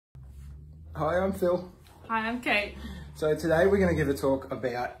Hi, I'm Phil. Hi, I'm Kate. So today we're going to give a talk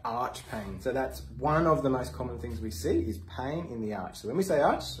about arch pain. So that's one of the most common things we see is pain in the arch. So when we say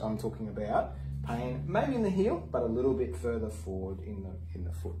arch, I'm talking about pain maybe in the heel, but a little bit further forward in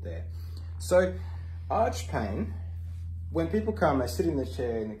the foot there. So arch pain, when people come, they sit in the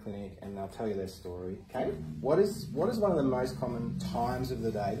chair in the clinic and they'll tell you their story. Kate, what is one of the most common times of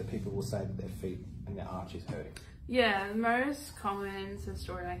the day that people will say that their feet and their arch is hurting? Yeah, the most common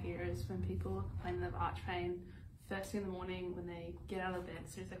story I hear is when people complain of arch pain first thing in the morning when they get out of bed,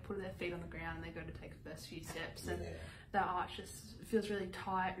 as soon as they put their feet on the ground and they go to take the first few steps, and their arch just feels really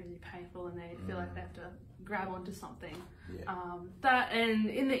tight, really painful, and they feel like they have to grab onto something. That, and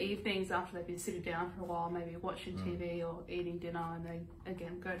in the evenings after they've been sitting down for a while, maybe watching TV or eating dinner, and they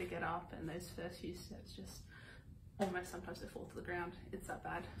again go to get up, and those first few steps just almost sometimes they fall to the ground. It's that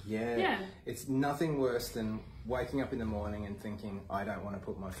bad. Yeah. It's nothing worse than waking up in the morning and thinking, I don't want to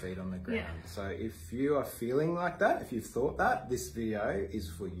put my feet on the ground. So if you are feeling like that, if you've thought that, this video is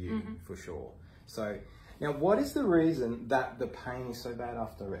for you, for sure. So now, what is the reason that the pain is so bad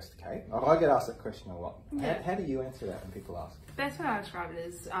after rest, Kate? I get asked that question a lot. How do you answer that when people ask? Best way I describe it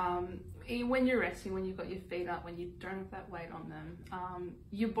is when you're resting, when you've got your feet up, when you don't have that weight on them,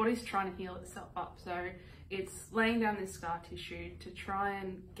 your body's trying to heal itself up. So it's laying down this scar tissue to try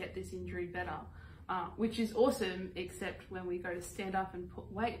and get this injury better, which is awesome, except when we go to stand up and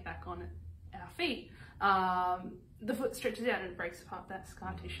put weight back on our feet, the foot stretches out and it breaks apart that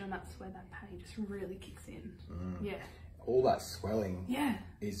scar tissue, and that's where that pain just really kicks in. All that swelling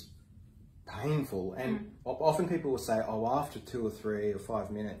is painful, and often people will say, oh, after 2 or 3 or 5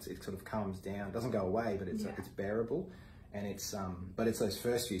 minutes it sort of calms down. It doesn't go away, but it's bearable, and it's but it's those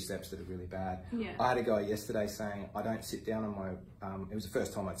first few steps that are really bad. I had a guy yesterday saying, I don't sit down on my it was the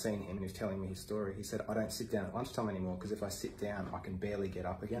first time I'd seen him, and he was telling me his story. He said, I don't sit down at lunchtime anymore because if I sit down I can barely get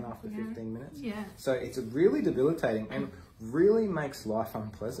up again after 15 minutes. So it's really debilitating and really makes life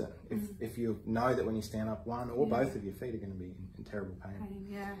unpleasant if you know that when you stand up, one or both of your feet are going to be in terrible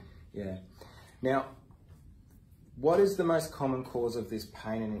pain. Now, what is the most common cause of this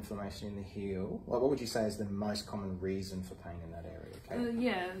pain and inflammation in the heel? Like, what would you say is the most common reason for pain in that area?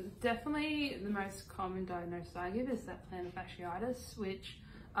 Okay? Definitely the most common diagnosis I give is that plantar fasciitis, which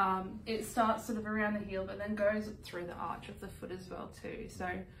it starts sort of around the heel, but then goes through the arch of the foot as well too. So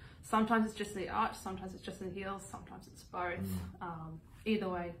sometimes it's just the arch, sometimes it's just the heel, sometimes it's both. Either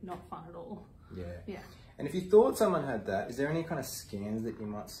way, not fun at all. And if you thought someone had that, is there any kind of scans that you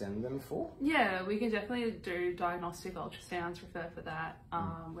might send them for? Yeah, we can definitely do diagnostic ultrasounds, refer for that,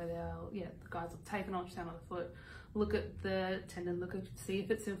 where they'll, the guys will take an ultrasound of the foot, look at the tendon, see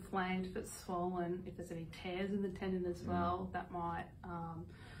if it's inflamed, if it's swollen, if there's any tears in the tendon as well. That might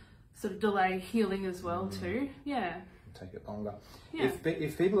sort of delay healing as well too. Take it longer.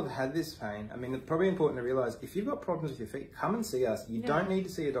 If people have had this pain, I mean, it's probably important to realise if you've got problems with your feet, come and see us. You don't need to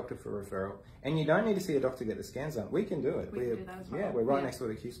see a doctor for a referral, and you don't need to see a doctor to get the scans done. We can do it. We can do that as well. We're right next door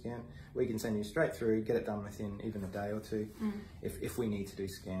to Q-Scan. We can send you straight through, get it done within even a day or two if we need to do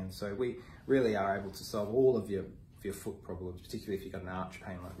scans. So we really are able to solve all of your foot problems, particularly if you've got an arch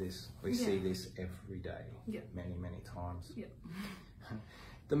pain like this. We see this every day, many times.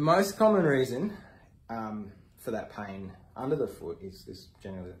 The most common reason for that pain under the foot is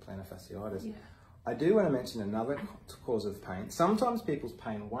generally the plantar fasciitis. I do want to mention another cause of pain. Sometimes people's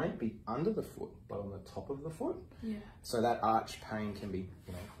pain won't be under the foot, but on the top of the foot. So that arch pain can be,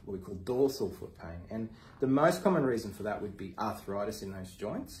 what we call dorsal foot pain. And the most common reason for that would be arthritis in those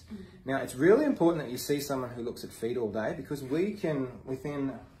joints. Now, it's really important that you see someone who looks at feet all day, because we can,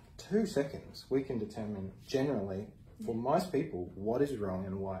 within 2 seconds, we can determine generally for most people what is wrong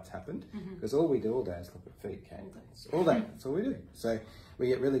and why it's happened, because all we do all day is look at feet, all day, that's all we do. So we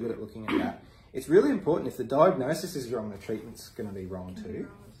get really good at looking at that. It's really important. If the diagnosis is wrong, the treatment's going to be wrong too.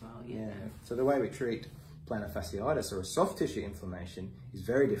 So the way we treat plantar fasciitis or a soft tissue inflammation is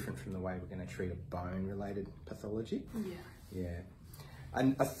very different from the way we're going to treat a bone related pathology.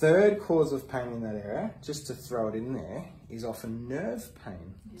 And a third cause of pain in that area, just to throw it in there, is often nerve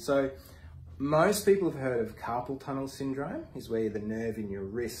pain. So most people have heard of carpal tunnel syndrome, is where the nerve in your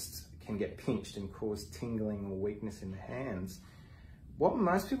wrist can get pinched and cause tingling or weakness in the hands. What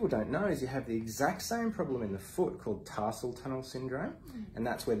most people don't know is you have the exact same problem in the foot called tarsal tunnel syndrome, and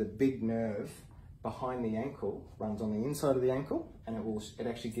that's where the big nerve behind the ankle runs on the inside of the ankle, and it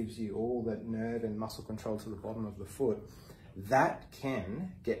actually gives you all the nerve and muscle control to the bottom of the foot. That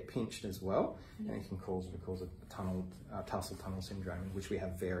can get pinched as well, and it can cause what we call a tarsal tunnel syndrome, in which we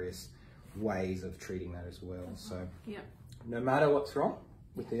have various ways of treating that as well. So no matter what's wrong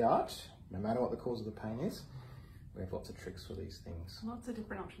with the arch, no matter what the cause of the pain is, We have lots of tricks for these things. Lots of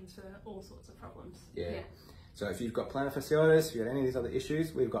different options for all sorts of problems. Yeah. So if you've got plantar fasciitis, if you've got any of these other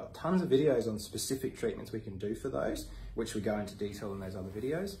issues, we've got tons of videos on specific treatments we can do for those, which we go into detail in those other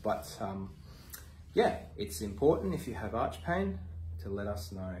videos. But yeah, it's important if you have arch pain to let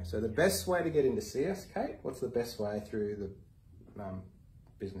us know. So the best way to get in to see us, Kate, what's the best way through the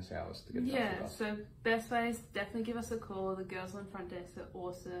business hours to get in touch with us? So best way is definitely give us a call. The girls on front desk are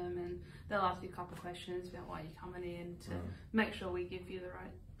awesome, and they'll ask you a couple of questions about why you're coming in to make sure we give you the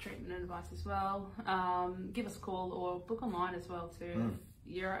right treatment and advice as well. Give us a call or book online as well too.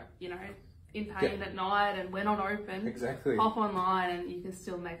 If you're, you know, in pain at night and we're not open, exactly, hop online and you can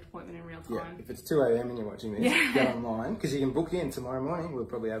still make an appointment in real time. If it's 2 a.m. and you're watching this, get online, because you can book in tomorrow morning. We'll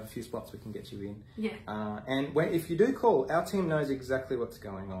probably have a few spots we can get you in. And if you do call, our team knows exactly what's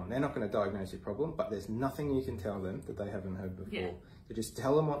going on. They're not going to diagnose your problem, but there's nothing you can tell them that they haven't heard before. So just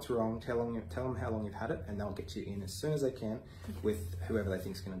tell them what's wrong, tell them how long you've had it, and they'll get you in as soon as they can with whoever they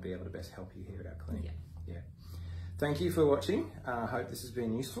think is going to be able to best help you here at our clinic. Thank you for watching. I hope this has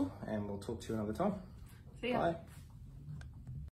been useful, and we'll talk to you another time. See ya. Bye.